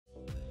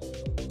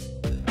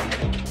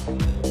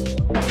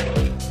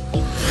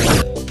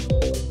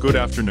Good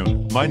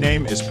afternoon. My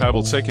name is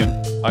Pavel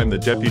Sekin. I'm the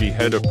Deputy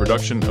Head of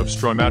Production of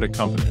STROIMATIC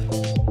Company.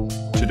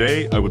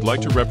 Today, I would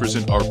like to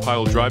represent our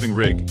pile driving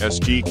rig,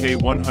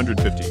 SGK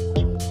 150.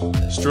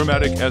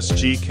 STROIMATIC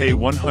SGK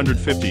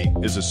 150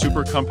 is a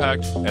super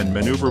compact and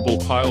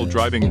maneuverable pile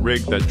driving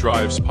rig that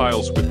drives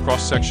piles with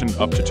cross-section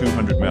up to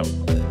 200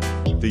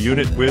 mm. The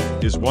unit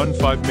width is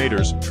 15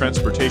 meters,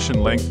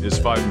 transportation length is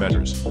 5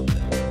 meters.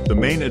 The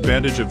main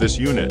advantage of this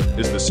unit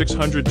is the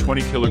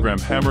 620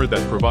 kg hammer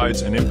that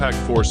provides an impact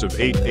force of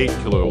 8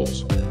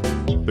 kilojoules.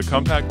 The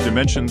compact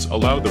dimensions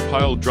allow the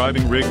pile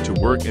driving rig to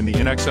work in the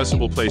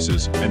inaccessible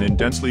places and in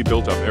densely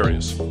built-up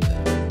areas.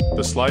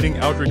 The sliding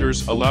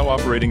outriggers allow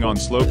operating on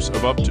slopes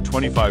of up to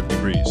 25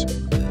 degrees.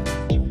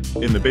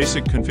 In the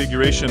basic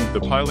configuration, the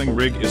piling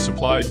rig is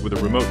supplied with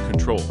a remote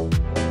control.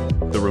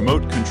 The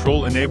remote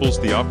control enables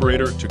the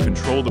operator to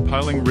control the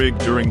piling rig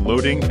during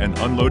loading and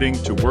unloading,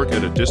 to work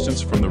at a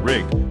distance from the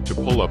rig, to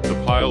pull up the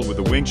pile with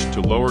a winch,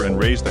 to lower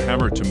and raise the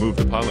hammer to move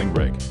the piling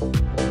rig.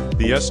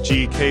 The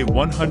SGK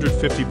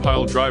 150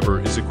 pile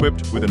driver is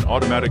equipped with an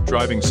automatic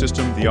driving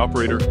system. The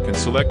operator can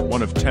select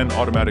one of 10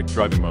 automatic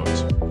driving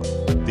modes.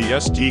 The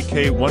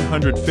SGK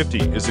 150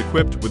 is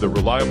equipped with a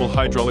reliable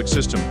hydraulic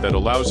system that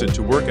allows it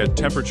to work at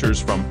temperatures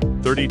from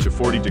 30 to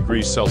 40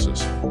 degrees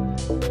Celsius.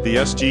 The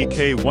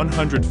SGK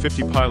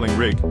 150 piling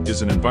rig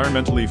is an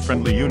environmentally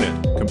friendly unit.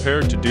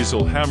 Compared to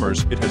diesel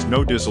hammers, it has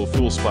no diesel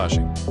fuel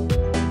splashing.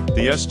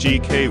 The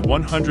SGK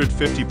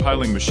 150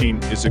 piling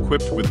machine is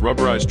equipped with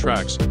rubberized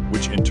tracks,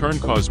 which in turn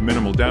cause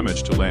minimal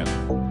damage to land.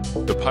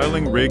 The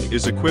piling rig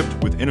is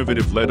equipped with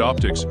innovative LED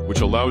optics,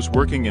 which allows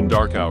working in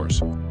dark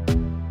hours.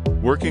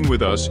 Working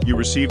with us, you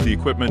receive the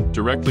equipment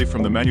directly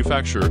from the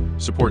manufacturer,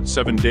 support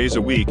 7 days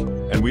a week,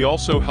 and we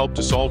also help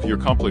to solve your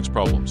complex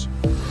problems.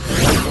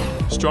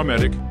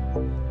 STROIMATIC,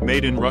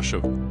 made in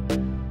Russia.